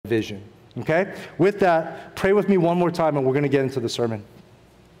vision. Okay? With that, pray with me one more time and we're going to get into the sermon.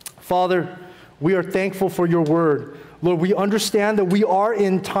 Father, we are thankful for your word. Lord, we understand that we are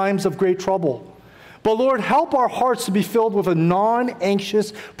in times of great trouble. But Lord, help our hearts to be filled with a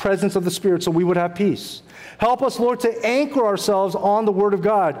non-anxious presence of the Spirit so we would have peace. Help us, Lord, to anchor ourselves on the Word of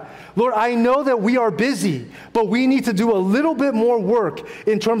God. Lord, I know that we are busy, but we need to do a little bit more work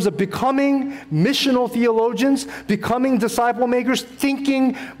in terms of becoming missional theologians, becoming disciple makers,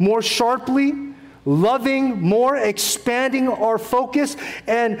 thinking more sharply, loving more, expanding our focus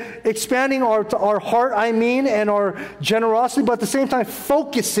and expanding our heart, and our generosity, but at the same time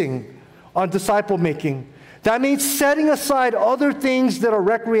focusing on disciple making. That means setting aside other things that are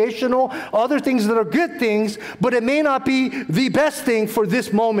recreational, other things that are good things, but it may not be the best thing for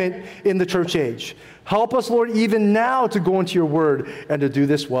this moment in the church age. Help us, Lord, even now to go into your word and to do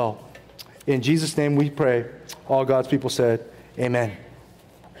this well. In Jesus' name we pray. All God's people said, amen.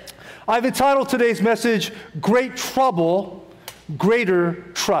 I've entitled today's message, Great Trouble, Greater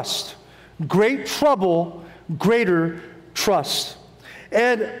Trust. Great trouble, greater trust.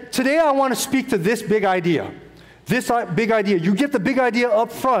 And today I want to speak to this big idea. This big idea. You get the big idea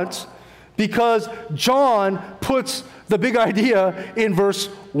up front because John puts the big idea in verse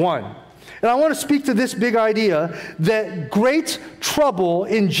 1. And I want to speak to this big idea that great trouble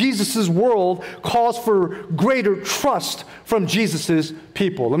in Jesus' world calls for greater trust from Jesus'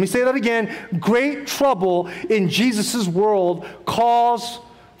 people. Let me say that again. Great trouble in Jesus' world calls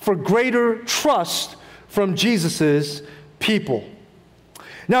for greater trust from Jesus' people.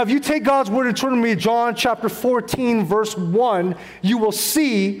 Now, if you take God's word and turn to me to John chapter 14, verse 1, you will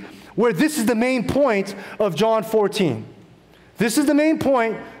see where this is the main point of John 14. This is the main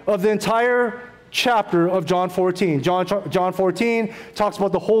point of the entire chapter of John 14. John 14 talks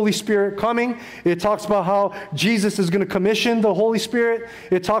about the Holy Spirit coming. It talks about how Jesus is going to commission the Holy Spirit.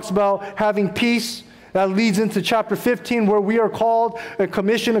 It talks about having peace. That leads into chapter 15 where we are called and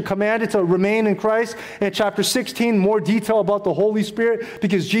commissioned and commanded to remain in Christ. And chapter 16, more detail about the Holy Spirit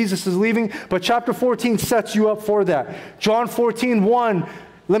because Jesus is leaving. But chapter 14 sets you up for that. John 14, 1,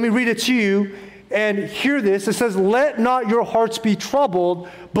 let me read it to you and hear this. It says, let not your hearts be troubled.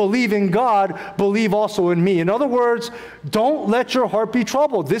 Believe in God. Believe also in me. In other words, don't let your heart be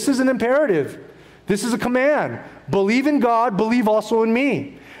troubled. This is an imperative. This is a command. Believe in God. Believe also in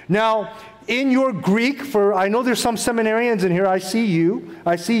me. Now, in your Greek, I know there's some seminarians in here, I see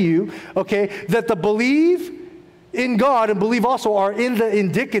you, okay, that the believe in God and believe also are in the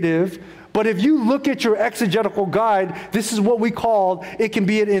indicative, but if you look at your exegetical guide, this is what we call, it can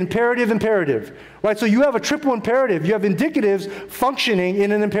be an imperative, right? So you have a triple imperative. You have indicatives functioning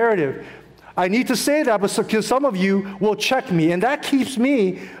in an imperative. I need to say that because some of you will check me, and that keeps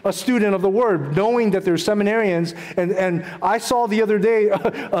me a student of the Word, knowing that there's seminarians, and I saw the other day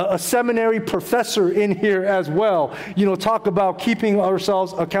a seminary professor in here as well, talk about keeping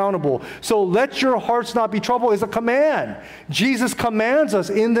ourselves accountable. So let your hearts not be troubled is a command. Jesus commands us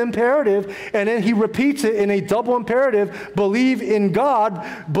in the imperative, and then he repeats it in a double imperative, believe in God,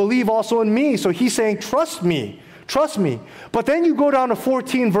 believe also in me. So he's saying, trust me. Trust me. But then you go down to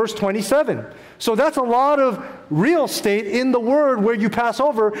 14, verse 27. So that's a lot of real estate in the word where you pass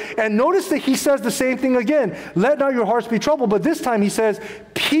over. And notice that he says the same thing again. Let not your hearts be troubled. But this time he says,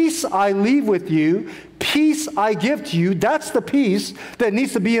 peace I leave with you. Peace I give to you. That's the peace that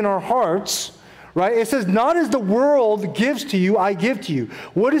needs to be in our hearts. Right? It says, not as the world gives to you, I give to you.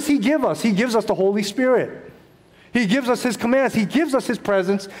 What does he give us? He gives us the Holy Spirit. He gives us his commands. He gives us his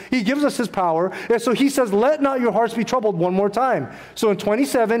presence. He gives us his power. And so he says, let not your hearts be troubled one more time. So in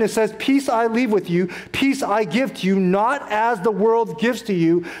 27, it says, peace I leave with you. Peace I give to you, not as the world gives to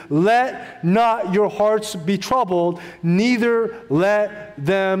you. Let not your hearts be troubled, neither let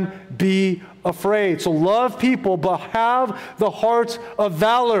them be afraid. So love people, but have the heart of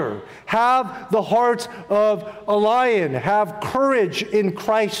valor. Have the heart of a lion. Have courage in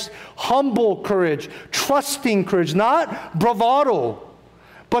Christ. Humble courage. Trusting courage. Not bravado,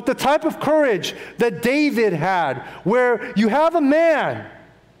 but the type of courage that David had, where you have a man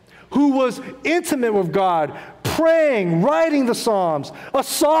who was intimate with God, praying, writing the Psalms, a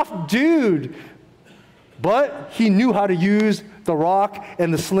soft dude, but he knew how to use the rock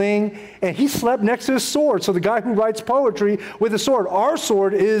and the sling, and he slept next to his sword. So the guy who writes poetry with a sword, our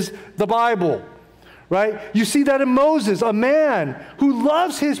sword is the Bible, right? You see that in Moses, a man who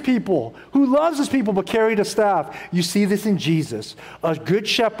loves his people but carried a staff. You see this in Jesus, a good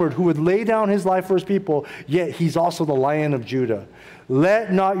shepherd who would lay down his life for his people, yet he's also the Lion of Judah.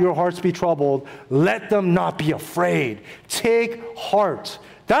 Let not your hearts be troubled. Let them not be afraid. Take heart.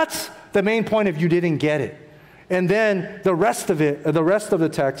 That's the main point if you didn't get it. And then the rest of the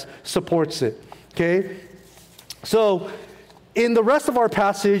text supports it. Okay? So, in the rest of our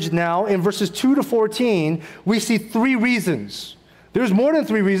passage now, in verses 2 to 14, we see 3 reasons. There's more than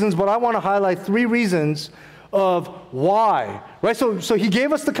 3 reasons, but I want to highlight 3 reasons of why. Right? So he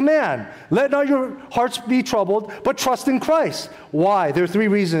gave us the command, let not your hearts be troubled, but trust in Christ. Why? There are 3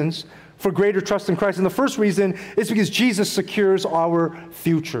 reasons for greater trust in Christ. And the first reason is because Jesus secures our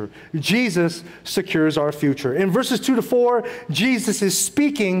future. Jesus secures our future. In verses 2 to 4, Jesus is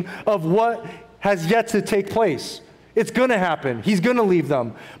speaking of what has yet to take place. It's going to happen. He's going to leave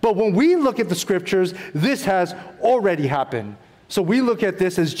them. But when we look at the scriptures, this has already happened. So we look at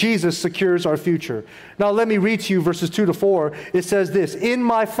this as Jesus secures our future. Now let me read to you verses 2 to 4. It says this, in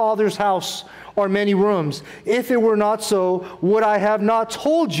my Father's house are many rooms. If it were not so, would I have not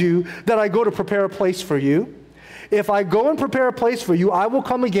told you that I go to prepare a place for you? If I go and prepare a place for you, I will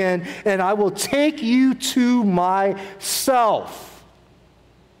come again and I will take you to myself.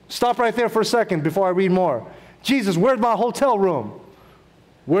 Stop right there for a second before I read more. Jesus, where's my hotel room?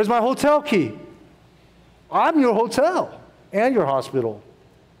 Where's my hotel key? I'm your hotel and your hospital.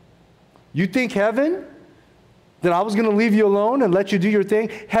 You think heaven, that I was going to leave you alone and let you do your thing?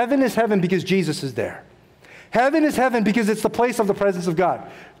 Heaven is heaven because Jesus is there. Heaven is heaven because it's the place of the presence of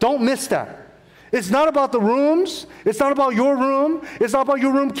God. Don't miss that. It's not about the rooms. It's not about your room. It's not about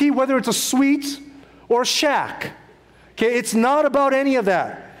your room key, whether it's a suite or a shack. Okay, it's not about any of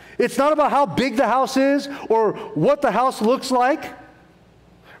that. It's not about how big the house is or what the house looks like.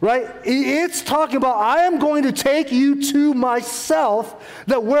 Right? It's talking about, I am going to take you to myself,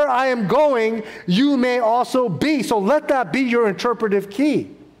 that where I am going, you may also be. So let that be your interpretive key.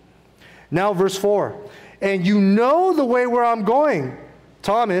 Now verse 4. And you know the way where I'm going.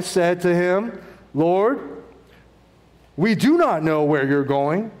 Thomas said to him, Lord, we do not know where you're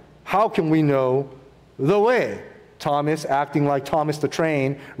going. How can we know the way? Thomas, acting like Thomas the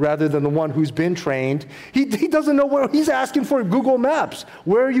Train rather than the one who's been trained. He doesn't know where, he's asking for Google Maps.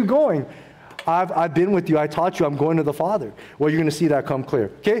 Where are you going? I've been with you. I taught you. I'm going to the Father. Well, you're going to see that come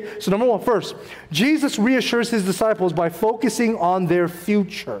clear. Okay? So number 1, first, Jesus reassures his disciples by focusing on their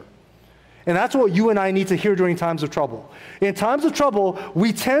future. And that's what you and I need to hear during times of trouble. In times of trouble,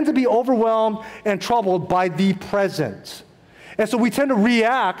 we tend to be overwhelmed and troubled by the present. And so we tend to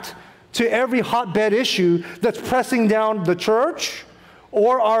react to every hotbed issue that's pressing down the church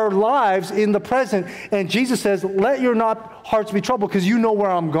or our lives in the present. And Jesus says, let your hearts be troubled because you know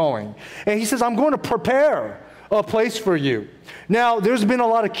where I'm going. And he says, I'm going to prepare a place for you. Now, there's been a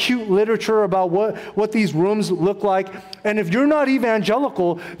lot of cute literature about what these rooms look like. And if you're not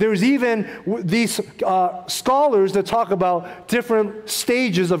evangelical, there's even these scholars that talk about different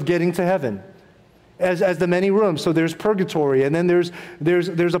stages of getting to heaven. As the many rooms. So there's purgatory, and then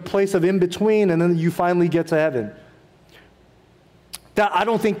there's a place of in between, and then you finally get to heaven. That I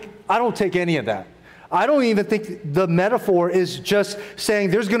don't take any of that. I don't even think the metaphor is just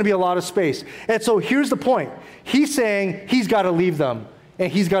saying there's going to be a lot of space. And so here's the point. He's saying he's got to leave them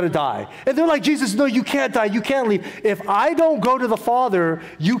and he's got to die. And they're like, Jesus, no, you can't die. You can't leave. If I don't go to the Father,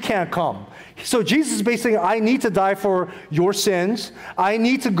 you can't come. So Jesus is basically, I need to die for your sins. I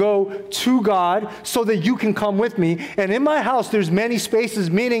need to go to God so that you can come with me. And in my house, there's many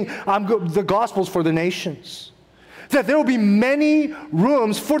spaces, meaning the gospel's for the nations. That there will be many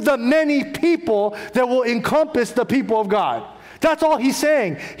rooms for the many people that will encompass the people of God. That's all he's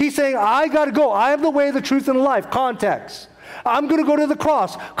saying. He's saying, I got to go. I am the way, the truth, and the life. Context. I'm going to go to the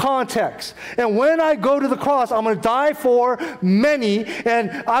cross. Context. And when I go to the cross, I'm going to die for many,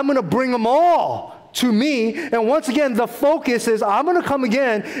 and I'm going to bring them all to me. And once again, the focus is, I'm going to come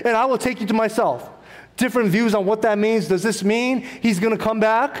again, and I will take you to myself. Different views on what that means. Does this mean he's going to come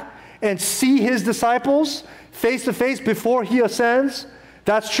back and see his disciples face to face before he ascends?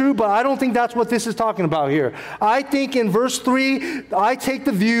 That's true, but I don't think that's what this is talking about here. I think in verse 3, I take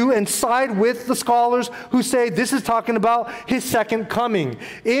the view and side with the scholars who say this is talking about his second coming.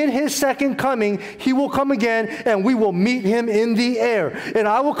 In his second coming, he will come again and we will meet him in the air. And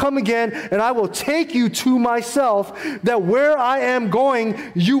I will come again and I will take you to myself, that where I am going,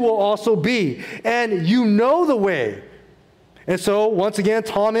 you will also be. And you know the way. And so, once again,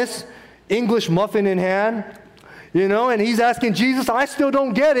 Thomas, English muffin in hand, and he's asking Jesus, I still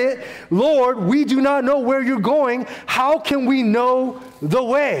don't get it. Lord, we do not know where you're going. How can we know the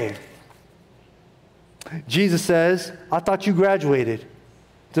way? Jesus says, I thought you graduated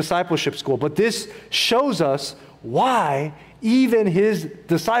discipleship school. But this shows us why even his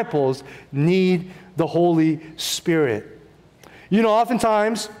disciples need the Holy Spirit.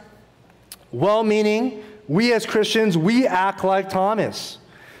 Oftentimes, well-meaning, we as Christians, we act like Thomas.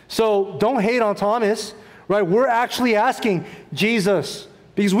 So don't hate on Thomas. right? We're actually asking Jesus,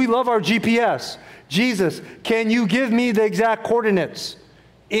 because we love our GPS, Jesus, can you give me the exact coordinates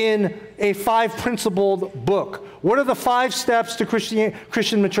in a 5-principled book? What are the 5 steps to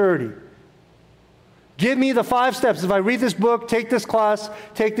Christian maturity? Give me the 5 steps. If I read this book, take this class,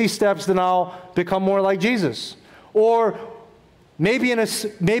 take these steps, then I'll become more like Jesus. Or maybe in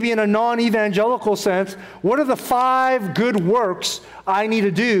a non-evangelical sense, what are the 5 good works I need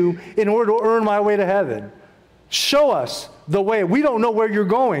to do in order to earn my way to heaven? Show us the way. We don't know where you're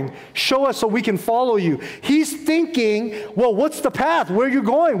going. Show us so we can follow you. He's thinking, well, what's the path? Where you're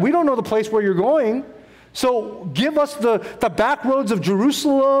going? We don't know the place where you're going. So give us the back roads of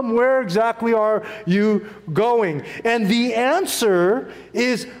Jerusalem. Where exactly are you going? And the answer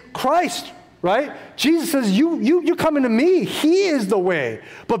is Christ, right? Jesus says, you coming to me. He is the way.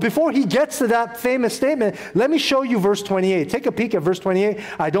 But before he gets to that famous statement, let me show you verse 28. Take a peek at verse 28.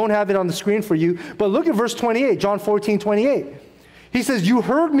 I don't have it on the screen for you, but look at verse 28, John 14:28. He says, you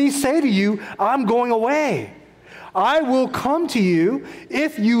heard me say to you, I'm going away. I will come to you.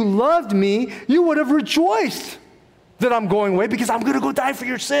 If you loved me, you would have rejoiced that I'm going away, because I'm going to go die for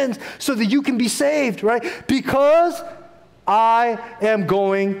your sins so that you can be saved, right? Because I am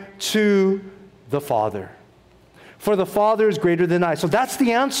going to the Father. For the Father is greater than I. So that's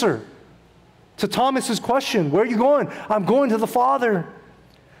the answer to Thomas's question. Where are you going? I'm going to the Father.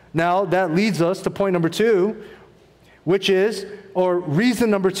 Now that leads us to point number 2, which is, or reason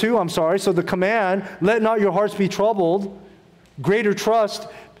number 2, I'm sorry. So the command, let not your hearts be troubled, greater trust.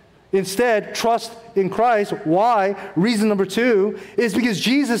 Instead, trust in Christ. Why? Reason number 2 is because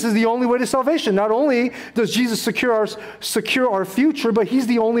Jesus is the only way to salvation. Not only does Jesus secure our future, but he's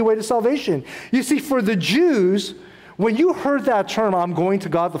the only way to salvation. You see, for the Jews, when you heard that term, I'm going to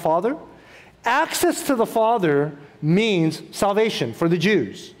God the Father, access to the Father means salvation for the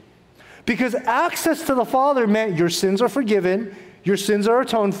Jews. Because access to the Father meant your sins are forgiven, your sins are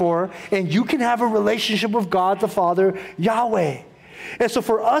atoned for, and you can have a relationship with God the Father, Yahweh. And so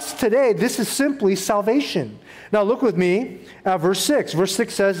for us today, this is simply salvation. Now look with me at verse 6. Verse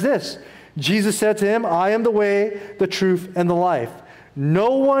 6 says this, Jesus said to him, I am the way, the truth, and the life.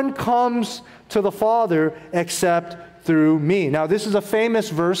 No one comes to the Father except through me. Now this is a famous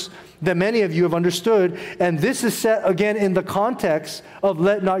verse that many of you have understood, and this is set again in the context of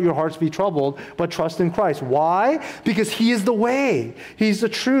let not your hearts be troubled, but trust in Christ. Why? Because he is the way, he's the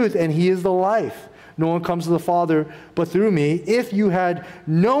truth, and he is the life. No one comes to the Father but through me. If you had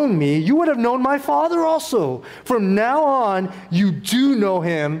known me, you would have known my Father also. From now on, you do know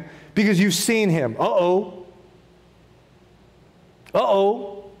him because you've seen him. Uh-oh.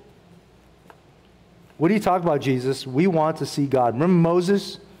 Uh-oh. What do you talk about, Jesus? We want to see God. Remember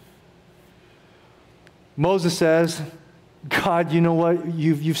Moses? Moses says, God, you know what?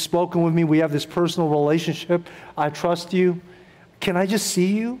 You've spoken with me. We have this personal relationship. I trust you. Can I just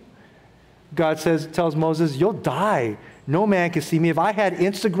see you? God tells Moses, you'll die. No man can see me. If I had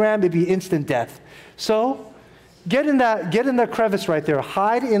Instagram, it'd be instant death. So get in that crevice right there.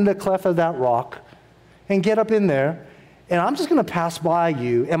 Hide in the cleft of that rock and get up in there. And I'm just going to pass by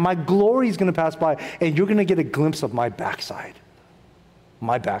you, and my glory is going to pass by, and you're going to get a glimpse of my backside.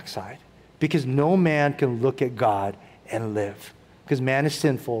 My backside. Because no man can look at God and live. Because man is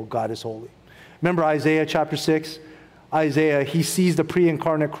sinful, God is holy. Remember Isaiah chapter 6? Isaiah, he sees the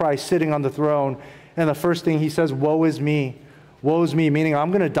pre-incarnate Christ sitting on the throne, and the first thing he says, woe is me. Woe is me, meaning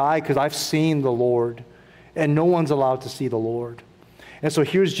I'm going to die because I've seen the Lord, and no one's allowed to see the Lord. And so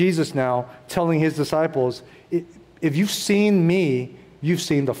here's Jesus now telling his disciples, if you've seen me, you've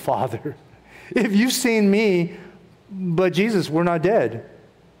seen the Father. If you've seen me, but Jesus, we're not dead.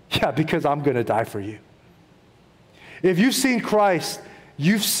 Yeah, because I'm going to die for you. If you've seen Christ,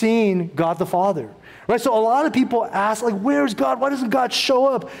 you've seen God the Father. Right? So a lot of people ask, like, where's God? Why doesn't God show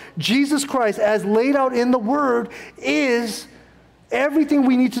up? Jesus Christ, as laid out in the Word, is everything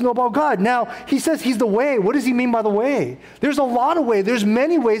we need to know about God. Now, he says he's the way. What does he mean by the way? There's a lot of ways. There's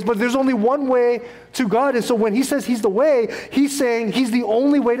many ways, but there's only one way to God. And so when he says he's the way, he's saying he's the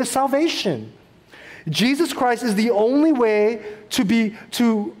only way to salvation. Jesus Christ is the only way to be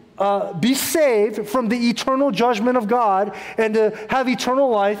saved from the eternal judgment of God and to have eternal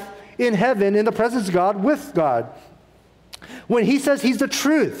life in heaven, in the presence of God, with God. When he says he's the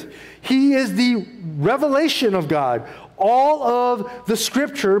truth, he is the revelation of God. All of the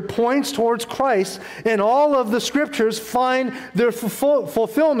Scripture points towards Christ, and all of the Scriptures find their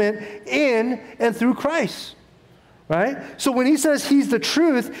fulfillment in and through Christ. Right? So when he says he's the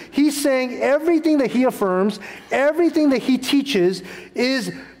truth, he's saying everything that he affirms, everything that he teaches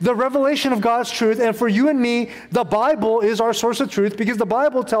is the revelation of God's truth. And for you and me, the Bible is our source of truth because the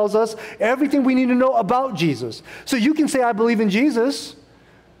Bible tells us everything we need to know about Jesus. So you can say, I believe in Jesus,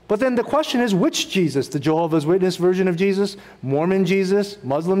 but then the question is, which Jesus? The Jehovah's Witness version of Jesus? Mormon Jesus?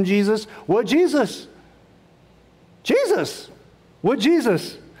 Muslim Jesus? What Jesus? Jesus. What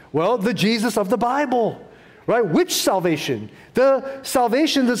Jesus? Well, the Jesus of the Bible. Right? Which salvation? The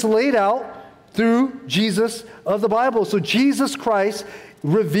salvation that's laid out through Jesus of the Bible. So Jesus Christ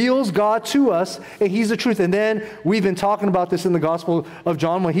reveals God to us, and he's the truth. And then we've been talking about this in the Gospel of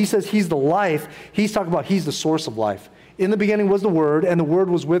John when he says he's the life. He's talking about he's the source of life. In the beginning was the Word, and the Word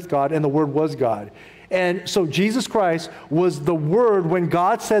was with God, and the Word was God. And so Jesus Christ was the Word. When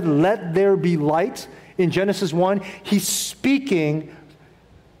God said, let there be light in Genesis 1, he's speaking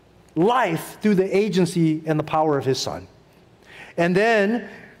life through the agency and the power of his Son. And then,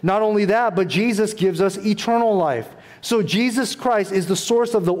 not only that, but Jesus gives us eternal life. So Jesus Christ is the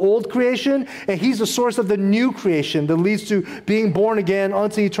source of the old creation, and he's the source of the new creation that leads to being born again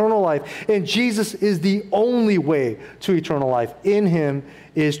unto eternal life. And Jesus is the only way to eternal life. In him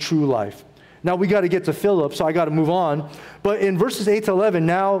is true life. Now we got to get to Philip, so I got to move on. But in verses 8 to 11,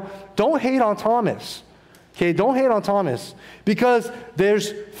 now don't hate on Thomas. Okay, don't hate on Thomas, because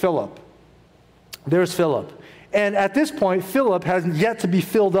there's Philip. There's Philip. And at this point, Philip has yet to be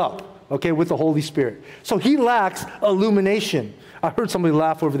filled up, okay, with the Holy Spirit. So he lacks illumination. I heard somebody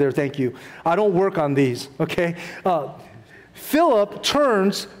laugh over there, thank you. I don't work on these, okay? Philip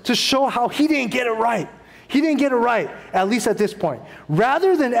turns to show how he didn't get it right. He didn't get it right, at least at this point.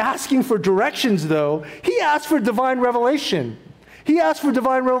 Rather than asking for directions, though, he asked for divine revelation. He asked for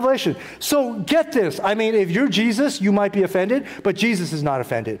divine revelation. So get this. I mean, if you're Jesus, you might be offended, but Jesus is not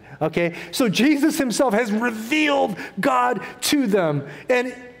offended, okay? So Jesus himself has revealed God to them.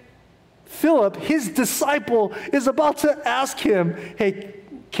 And Philip, his disciple, is about to ask him, hey,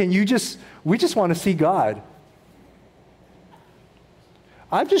 we just want to see God.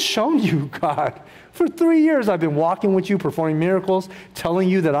 I've just shown you God. For 3 years, I've been walking with you, performing miracles, telling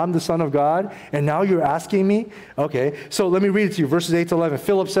you that I'm the Son of God, and now you're asking me? Okay, so let me read it to you, verses 8 to 11.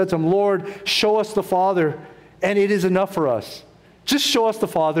 Philip said to him, Lord, show us the Father, and it is enough for us. Just show us the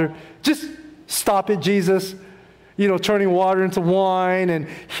Father. Just stop it, Jesus. You know, turning water into wine and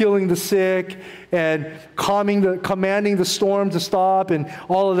healing the sick and commanding the storm to stop and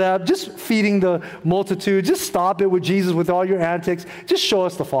all of that. Just feeding the multitude. Just stop it with Jesus with all your antics. Just show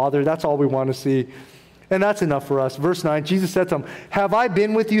us the Father. That's all we want to see. And that's enough for us. Verse 9, Jesus said to him, have I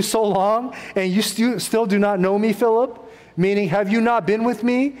been with you so long and you still do not know me, Philip? Meaning, have you not been with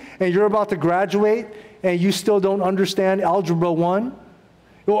me and you're about to graduate and you still don't understand Algebra 1?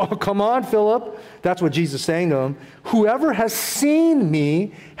 Oh, come on, Philip. That's what Jesus is saying to him. Whoever has seen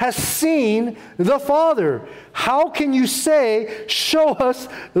me has seen the Father. How can you say, show us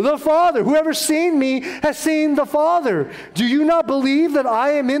the Father? Whoever's seen me has seen the Father. Do you not believe that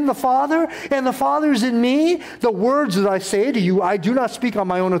I am in the Father and the Father is in me? The words that I say to you, I do not speak on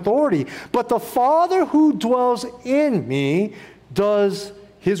my own authority, but the Father who dwells in me does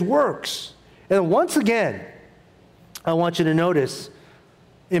his works. And once again, I want you to notice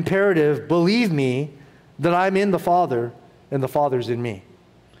imperative, believe me that I'm in the Father and the Father's in me.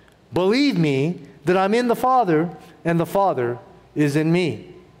 Believe me that I'm in the Father and the Father is in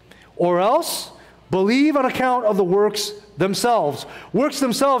me. Or else, believe on account of the works themselves. Works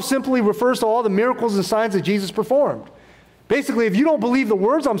themselves simply refers to all the miracles and signs that Jesus performed. Basically, if you don't believe the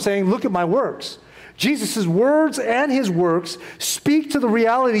words I'm saying, look at my works. Jesus' words and his works speak to the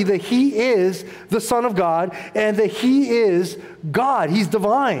reality that he is the Son of God and that he is God. He's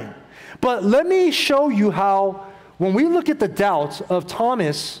divine. But let me show you how, when we look at the doubts of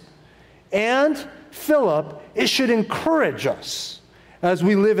Thomas and Philip, it should encourage us as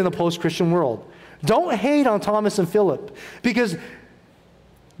we live in the post-Christian world. Don't hate on Thomas and Philip, because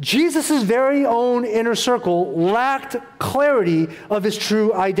Jesus' very own inner circle lacked clarity of his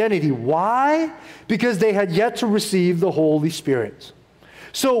true identity. Why? Because they had yet to receive the Holy Spirit.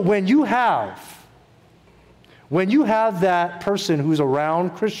 So when you have that person who's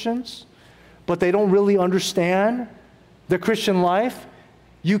around Christians, but they don't really understand the Christian life,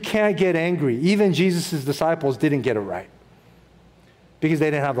 you can't get angry. Even Jesus' disciples didn't get it right because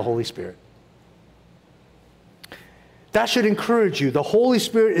they didn't have the Holy Spirit. That should encourage you. The Holy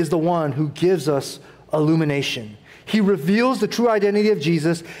Spirit is the one who gives us illumination. He reveals the true identity of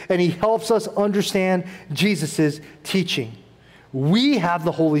Jesus, and he helps us understand Jesus' teaching. We have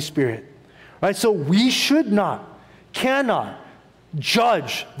the Holy Spirit, right? So we cannot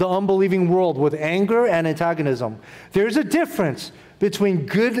judge the unbelieving world with anger and antagonism. There's a difference between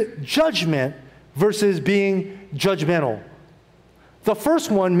good judgment versus being judgmental. The first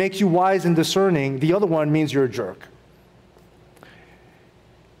one makes you wise and discerning. The other one means you're a jerk.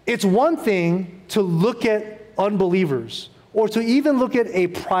 It's one thing to look at unbelievers or to even look at a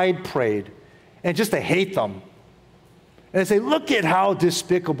pride parade and just to hate them and say, look at how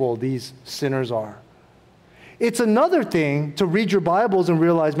despicable these sinners are. It's another thing to read your Bibles and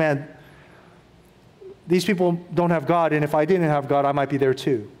realize, man, these people don't have God, and if I didn't have God, I might be there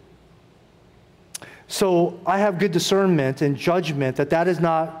too. So I have good discernment and judgment that is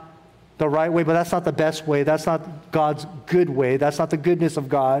not the right way, but that's not the best way. That's not God's good way. That's not the goodness of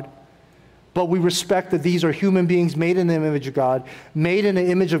God. But we respect that these are human beings made in the image of God, made in the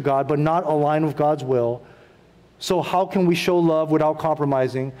image of God, but not aligned with God's will. So how can we show love without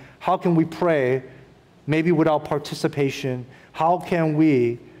compromising? How can we pray maybe without participation? How can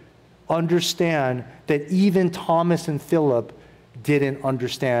we understand that even Thomas and Philip didn't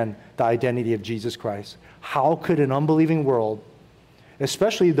understand the identity of Jesus Christ? How could an unbelieving world,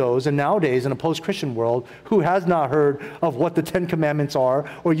 especially those, and nowadays in a post-Christian world, who has not heard of what the Ten Commandments are,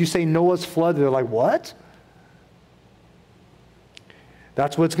 or you say Noah's flood, they're like, what?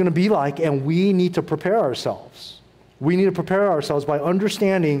 That's what it's going to be like, and we need to prepare ourselves. We need to prepare ourselves by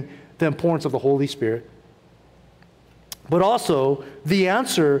understanding the importance of the Holy Spirit. But also, the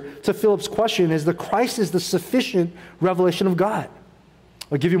answer to Philip's question is that Christ is the sufficient revelation of God.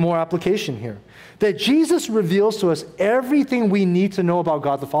 I'll give you more application here. That Jesus reveals to us everything we need to know about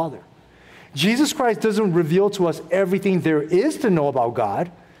God the Father. Jesus Christ doesn't reveal to us everything there is to know about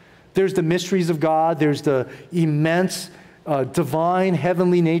God. There's the mysteries of God. There's the immense, divine,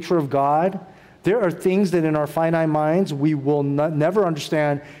 heavenly nature of God. There are things that in our finite minds we will never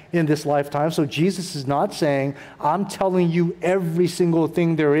understand in this lifetime. So Jesus is not saying, I'm telling you every single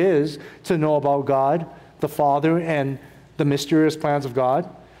thing there is to know about God, the Father, and the mysterious plans of God.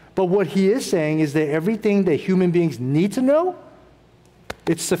 But what he is saying is that everything that human beings need to know,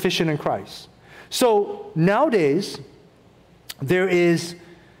 it's sufficient in Christ. So nowadays, there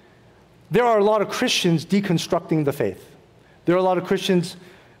are a lot of Christians deconstructing the faith. There are a lot of Christians,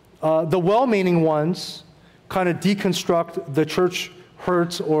 the well-meaning ones, kind of deconstruct the church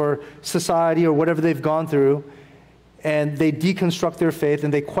hurts or society or whatever they've gone through, and they deconstruct their faith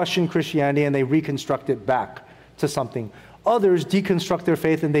and they question Christianity and they reconstruct it back to something. Others deconstruct their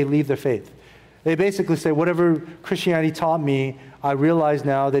faith and they leave their faith. They basically say, whatever Christianity taught me, I realize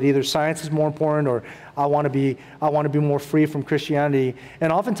now that either science is more important or I want to be more free from Christianity.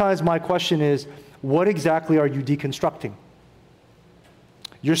 And oftentimes my question is, what exactly are you deconstructing?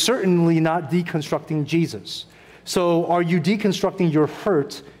 You're certainly not deconstructing Jesus. So are you deconstructing your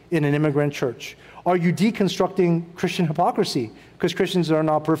hurt in an immigrant church? Are you deconstructing Christian hypocrisy? Because Christians are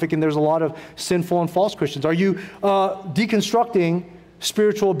not perfect and there's a lot of sinful and false Christians. Are you deconstructing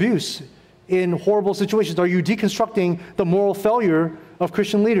spiritual abuse in horrible situations? Are you deconstructing the moral failure of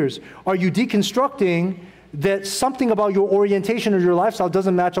Christian leaders? Are you deconstructing that something about your orientation or your lifestyle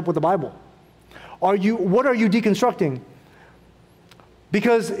doesn't match up with the Bible? What are you deconstructing?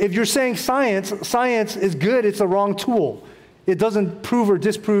 Because if you're saying science is good, it's the wrong tool. It doesn't prove or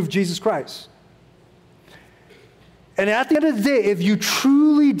disprove Jesus Christ. And at the end of the day, if you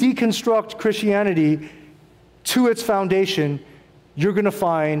truly deconstruct Christianity to its foundation, you're going to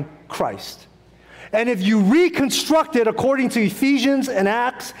find Christ. And if you reconstruct it according to Ephesians and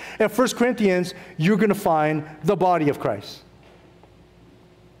Acts and 1 Corinthians, you're going to find the body of Christ.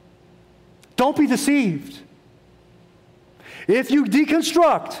 Don't be deceived. If you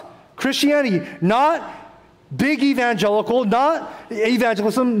deconstruct Christianity, not big evangelical, not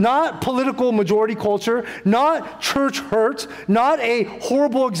evangelism, not political majority culture, not church hurt, not a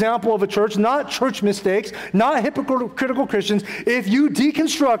horrible example of a church, not church mistakes, not hypocritical Christians. If you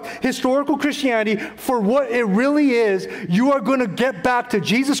deconstruct historical Christianity for what it really is, you are going to get back to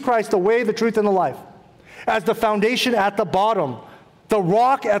Jesus Christ, the way, the truth, and the life, as the foundation at the bottom, the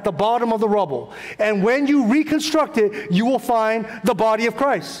rock at the bottom of the rubble. And when you reconstruct it, you will find the body of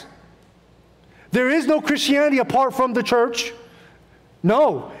Christ. There is no Christianity apart from the church.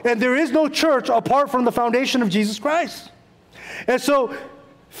 No. And there is no church apart from the foundation of Jesus Christ. And so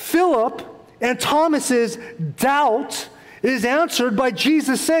Philip and Thomas's doubt is answered by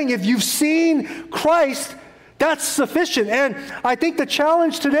Jesus saying, if you've seen Christ, that's sufficient. And I think the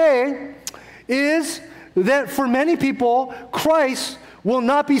challenge today is that for many people, Christ will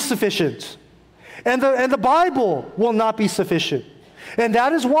not be sufficient. And the Bible will not be sufficient. And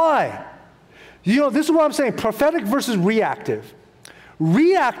that is why, this is what I'm saying, prophetic versus reactive.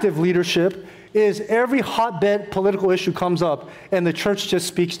 Reactive leadership is every hotbed political issue comes up and the church just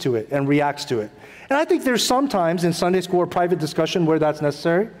speaks to it and reacts to it. And I think there's sometimes in Sunday school or private discussion where that's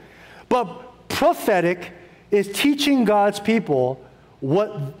necessary. But prophetic is teaching God's people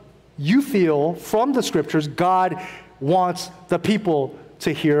what you feel from the scriptures God wants the people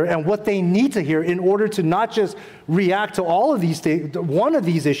to hear and what they need to hear in order to not just react to all of these things, one of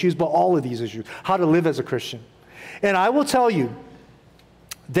these issues, but all of these issues, how to live as a Christian. And I will tell you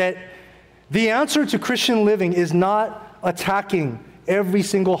that the answer to Christian living is not attacking every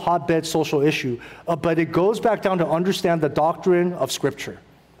single hotbed social issue, but it goes back down to understand the doctrine of Scripture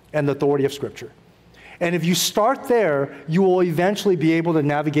and the authority of Scripture. And if you start there, you will eventually be able to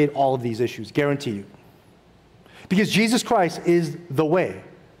navigate all of these issues, guarantee you. Because Jesus Christ is the way.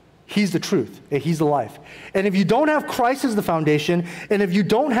 He's the truth, and He's the life. And if you don't have Christ as the foundation, and if you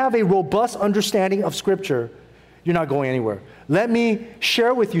don't have a robust understanding of Scripture, you're not going anywhere. Let me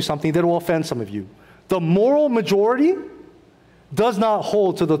share with you something that will offend some of you. The moral majority does not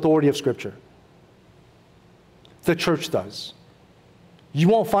hold to the authority of Scripture. The church does. You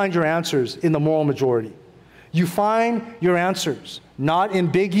won't find your answers in the moral majority. You find your answers not in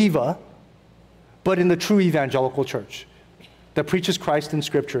Big Eva, but in the true evangelical church that preaches Christ in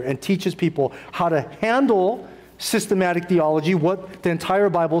Scripture and teaches people how to handle systematic theology, what the entire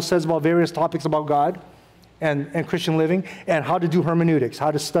Bible says about various topics about God and Christian living, and how to do hermeneutics, how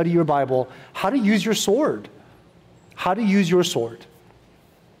to study your Bible, how to use your sword. How to use your sword.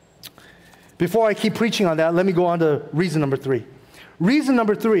 Before I keep preaching on that, let me go on to reason number 3. Reason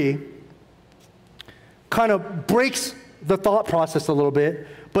number 3 kind of breaks the thought process a little bit,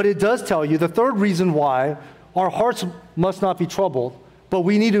 but it does tell you the third reason why our hearts must not be troubled, but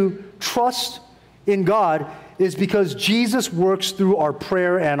we need to trust in God is because Jesus works through our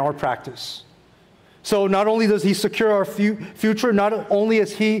prayer and our practice. So not only does He secure our future, not only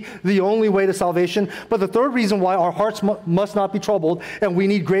is He the only way to salvation, but the third reason why our hearts must not be troubled and we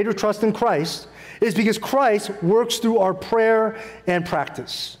need greater trust in Christ is because Christ works through our prayer and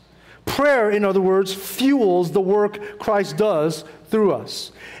practice. Prayer, in other words, fuels the work Christ does through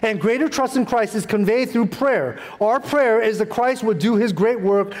us. And greater trust in Christ is conveyed through prayer. Our prayer is that Christ would do His great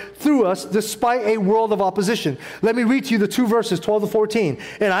work through us despite a world of opposition. Let me read to you the 2 verses, 12 to 14.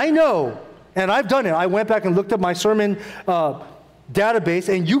 And I know, and I've done it. I went back and looked up my sermon database,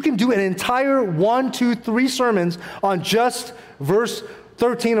 and you can do an entire 1, 2, 3 sermons on just verse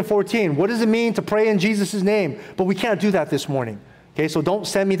 13 and 14. What does it mean to pray in Jesus' name? But we can't do that this morning. Okay, so don't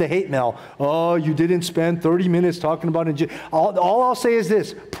send me the hate mail. Oh, you didn't spend 30 minutes talking about it. All I'll say is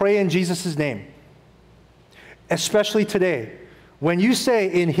this: pray in Jesus' name. Especially today. When you say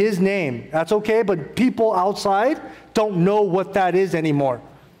in His name, that's okay, but people outside don't know what that is anymore.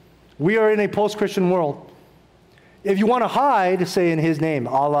 We are in a post-Christian world. If you want to hide, say in His name,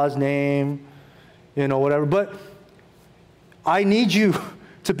 Allah's name, whatever. But I need you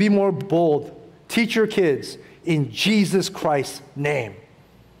to be more bold. Teach your kids in Jesus Christ's name.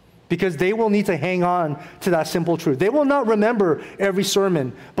 Because they will need to hang on to that simple truth. They will not remember every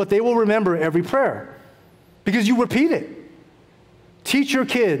sermon, but they will remember every prayer. Because you repeat it. Teach your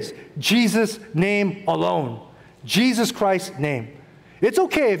kids Jesus' name alone. Jesus Christ's name. It's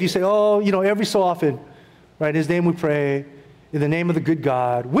okay if you say, every so often, right, in His name we pray, in the name of the good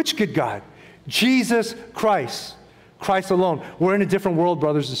God. Which good God? Jesus Christ. Christ alone. We're in a different world,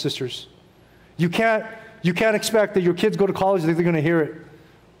 brothers and sisters. You can't expect that your kids go to college that they're going to hear it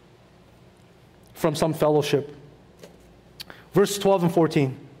from some fellowship. Verses 12 and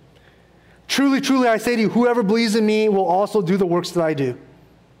 14. Truly, truly, I say to you, whoever believes in me will also do the works that I do.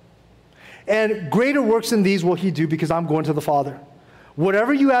 And greater works than these will he do because I'm going to the Father.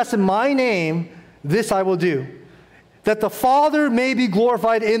 Whatever you ask in my name, this I will do, that the Father may be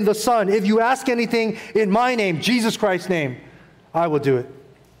glorified in the Son. If you ask anything in my name, Jesus Christ's name, I will do it.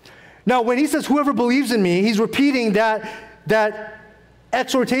 Now, when he says, whoever believes in me, he's repeating that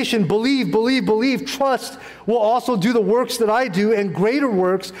exhortation, believe, believe, believe, trust will also do the works that I do and greater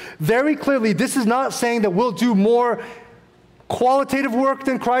works. Very clearly, this is not saying that we'll do more qualitative work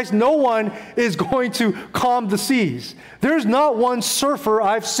than Christ. No one is going to calm the seas. There's not one surfer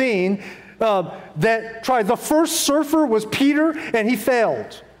I've seen that tried. The first surfer was Peter, and he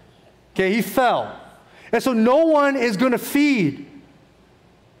failed. Okay, he fell. And so no one is going to feed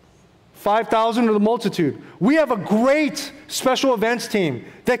 5,000 or the multitude. We have a great special events team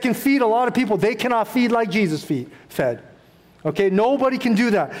that can feed a lot of people. They cannot feed like Jesus fed. Okay, nobody can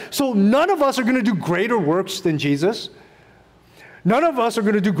do that. So none of us are going to do greater works than Jesus. None of us are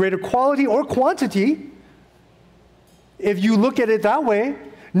going to do greater quality or quantity. If you look at it that way,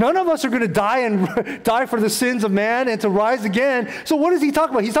 None of us are going to die and die for the sins of man and to rise again. So what does he talk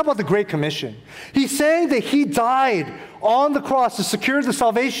about? He's talking about the Great Commission. He's saying that he died on the cross to secure the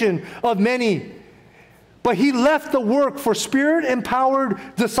salvation of many. But he left the work for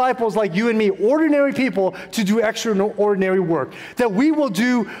Spirit-empowered disciples like you and me, ordinary people, to do extraordinary work. That we will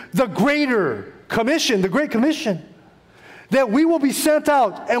do the greater commission, the Great Commission. That we will be sent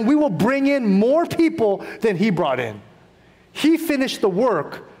out and we will bring in more people than he brought in. He finished the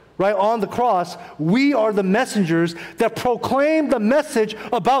work, right, on the cross. We are the messengers that proclaim the message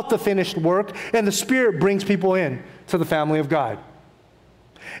about the finished work, and the Spirit brings people in to the family of God.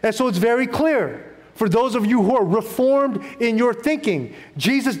 And so it's very clear for those of you who are reformed in your thinking,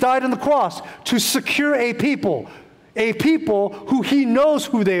 Jesus died on the cross to secure a people who he knows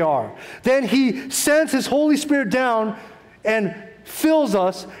who they are. Then he sends his Holy Spirit down and fills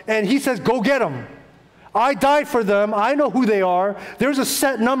us, and he says, go get them. I died for them. I know who they are. There's a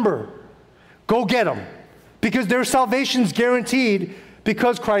set number. Go get them. Because their salvation's guaranteed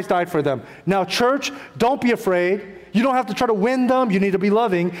because Christ died for them. Now, church, don't be afraid. You don't have to try to win them. You need to be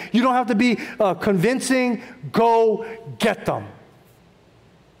loving. You don't have to be convincing. Go get them.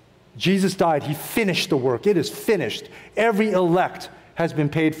 Jesus died. He finished the work. It is finished. Every elect has been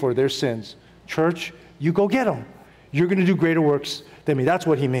paid for their sins. Church, you go get them. You're going to do greater works than me. That's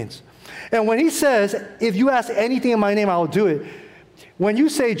what he means. And when he says, if you ask anything in my name, I will do it. When you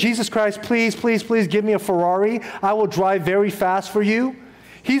say, Jesus Christ, please, please, please give me a Ferrari, I will drive very fast for you.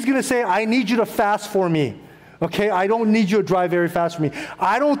 He's going to say, I need you to fast for me. Okay, I don't need you to drive very fast for me.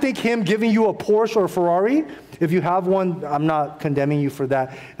 I don't think him giving you a Porsche or a Ferrari, if you have one, I'm not condemning you for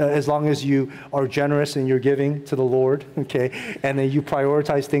that, as long as you are generous and you're giving to the Lord, okay, and then you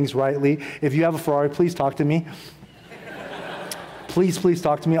prioritize things rightly. If you have a Ferrari, please talk to me. Please, please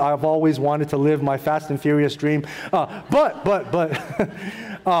talk to me. I've always wanted to live my Fast and Furious dream. But,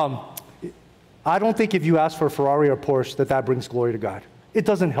 I don't think if you ask for a Ferrari or Porsche that brings glory to God. It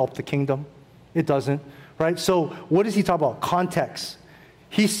doesn't help the kingdom. It doesn't, right? So what does he talk about? Context.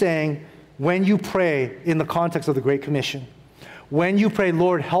 He's saying when you pray in the context of the Great Commission, when you pray,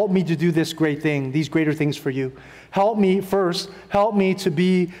 Lord, help me to do this great thing, these greater things for you. Help me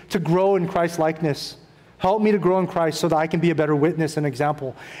to grow in Christ's likeness. Help me to grow in Christ so that I can be a better witness and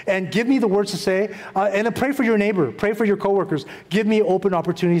example. And give me the words to say. And then pray for your neighbor. Pray for your coworkers. Give me open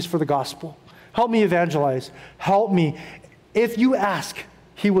opportunities for the gospel. Help me evangelize. Help me. If you ask,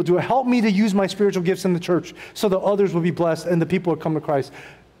 he will do it. Help me to use my spiritual gifts in the church so that others will be blessed and the people will come to Christ.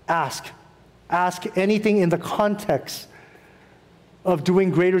 Ask. Ask anything in the context of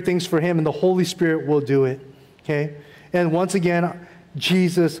doing greater things for him, and the Holy Spirit will do it. Okay? And once again,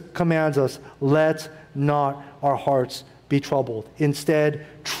 Jesus commands us, let not our hearts be troubled. Instead,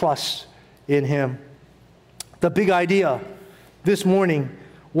 trust in him. The big idea this morning,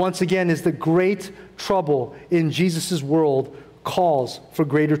 once again, is the great trouble in Jesus' world calls for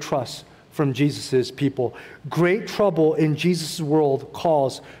greater trust from Jesus' people. Great trouble in Jesus' world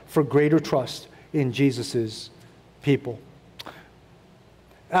calls for greater trust in Jesus' people.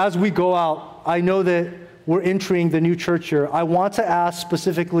 As we go out, I know that we're entering the new church year. I want to ask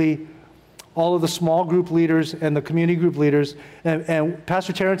specifically all of the small group leaders and the community group leaders, and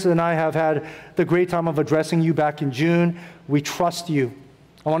Pastor Terrence and I have had the great time of addressing you back in June. We trust you.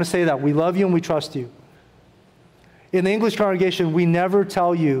 I want to say that. We love you and we trust you. In the English congregation, we never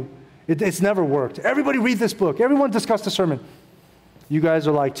tell you, it's never worked. Everybody read this book. Everyone discuss the sermon. You guys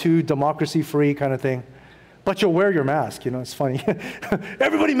are like too democracy-free kind of thing. But you'll wear your mask, it's funny.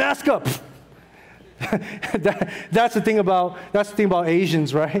 Everybody mask up. That's the thing about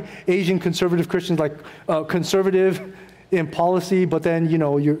Asians, right? Asian conservative Christians, like conservative in policy, but then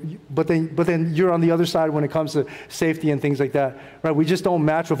you're on the other side when it comes to safety and things like that, right? We just don't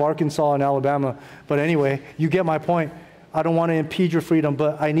match with Arkansas and Alabama. But anyway, you get my point. I don't want to impede your freedom,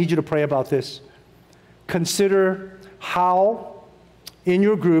 but I need you to pray about this. Consider how in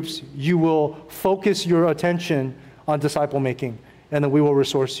your groups you will focus your attention on disciple making, and then we will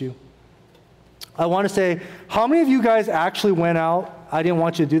resource you. I want to say, how many of you guys actually went out? I didn't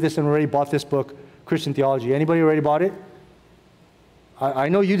want you to do this and already bought this book, Christian Theology. Anybody already bought it? I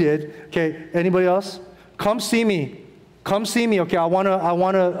know you did. Okay, anybody else? Come see me. Come see me. Okay, I want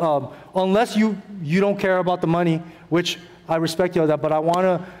to. Unless you don't care about the money, which I respect you on that, but I want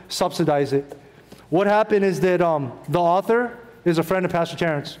to subsidize it. What happened is that the author is a friend of Pastor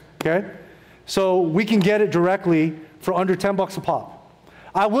Terrence. Okay, so we can get it directly for under $10 a pop.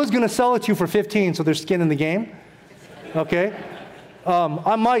 I was going to sell it to you for 15, so there's skin in the game. Okay,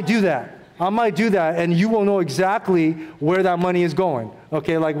 I might do that. And you will know exactly where that money is going.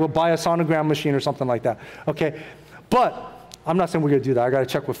 Okay, like we'll buy a sonogram machine or something like that. Okay, but I'm not saying we're going to do that. I got to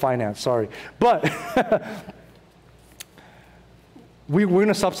check with finance, sorry. But we're going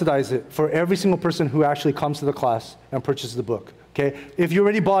to subsidize it for every single person who actually comes to the class and purchases the book, okay? If you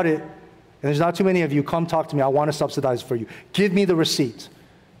already bought it, and there's not too many of you, come talk to me. I want to subsidize it for you. Give me the receipt.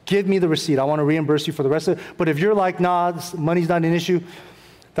 Give me the receipt. I want to reimburse you for the rest of it. But if you're like, nah, money's not an issue,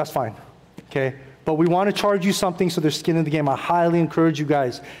 that's fine, okay? But we want to charge you something so there's skin in the game. I highly encourage you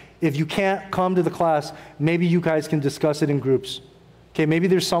guys. If you can't come to the class, maybe you guys can discuss it in groups. Okay, maybe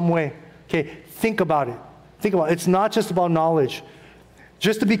there's some way. Okay, think about it. Think about it. It's not just about knowledge.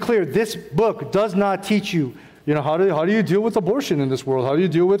 Just to be clear, this book does not teach you, how do you deal with abortion in this world? How do you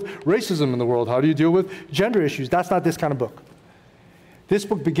deal with racism in the world? How do you deal with gender issues? That's not this kind of book. This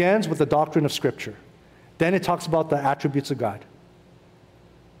book begins with the doctrine of Scripture. Then it talks about the attributes of God.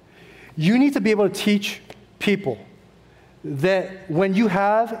 You need to be able to teach people that when you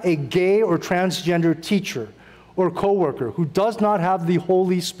have a gay or transgender teacher or coworker who does not have the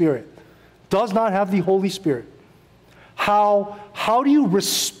Holy Spirit, how do you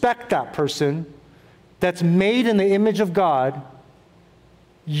respect that person that's made in the image of God,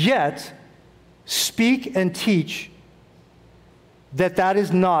 yet speak and teach that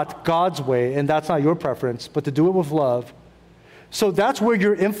is not God's way and that's not your preference, but to do it with love? So that's where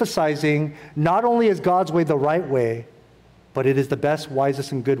you're emphasizing not only is God's way the right way, but it is the best,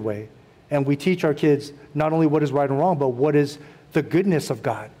 wisest, and good way. And we teach our kids not only what is right and wrong, but what is the goodness of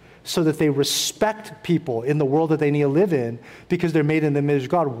God, so that they respect people in the world that they need to live in because they're made in the image of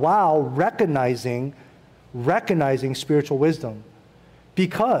God, while recognizing spiritual wisdom.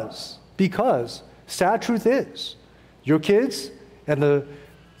 Because sad truth is, your kids and the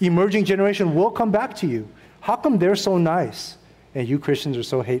emerging generation will come back to you. How come they're so nice and you Christians are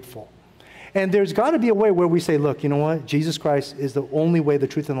so hateful? And there's got to be a way where we say, look, you know what? Jesus Christ is the only way, the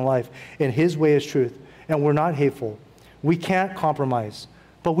truth, and the life, and his way is truth. And we're not hateful. We can't compromise,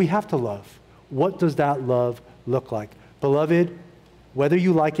 but we have to love. What does that love look like? Beloved, whether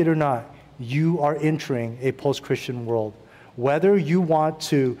you like it or not, you are entering a post-Christian world. Whether you want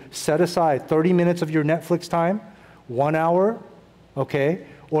to set aside 30 minutes of your Netflix time, 1 hour, okay,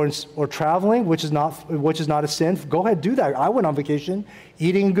 or traveling, which is not a sin, go ahead, do that. I went on vacation,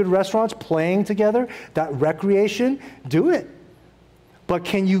 eating in good restaurants, playing together, that recreation, do it. But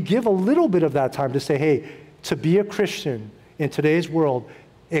can you give a little bit of that time to say, hey, to be a Christian in today's world,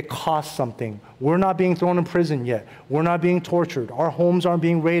 it costs something. We're not being thrown in prison yet. We're not being tortured. Our homes aren't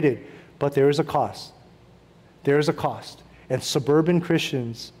being raided, but there is a cost. There is a cost. And suburban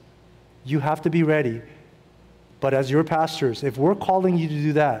Christians, you have to be ready. But as your pastors, if we're calling you to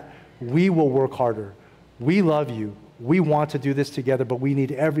do that, we will work harder. We love you. We want to do this together, but we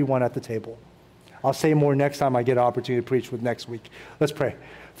need everyone at the table. I'll say more next time I get an opportunity to preach with next week. Let's pray.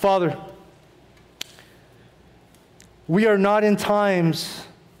 Father, we are not in times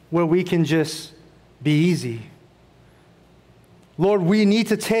where we can just be easy. Lord, we need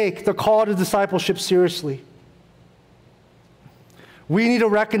to take the call to discipleship seriously. We need to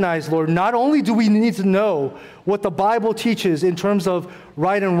recognize, Lord, not only do we need to know what the Bible teaches in terms of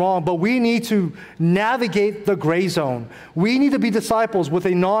right and wrong, but we need to navigate the gray zone. We need to be disciples with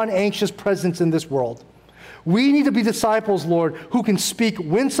a non-anxious presence in this world. We need to be disciples, Lord, who can speak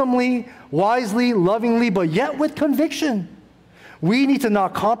winsomely, wisely, lovingly, but yet with conviction. We need to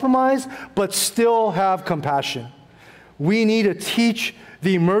not compromise, but still have compassion. We need to teach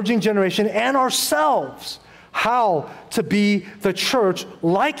the emerging generation and ourselves how to be the church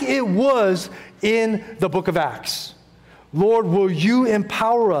like it was in the book of Acts. Lord, will you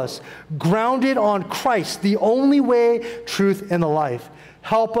empower us, grounded on Christ, the only way, truth, and the life.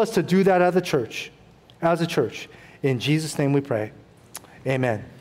 Help us to do that as a church. In Jesus' name we pray. Amen.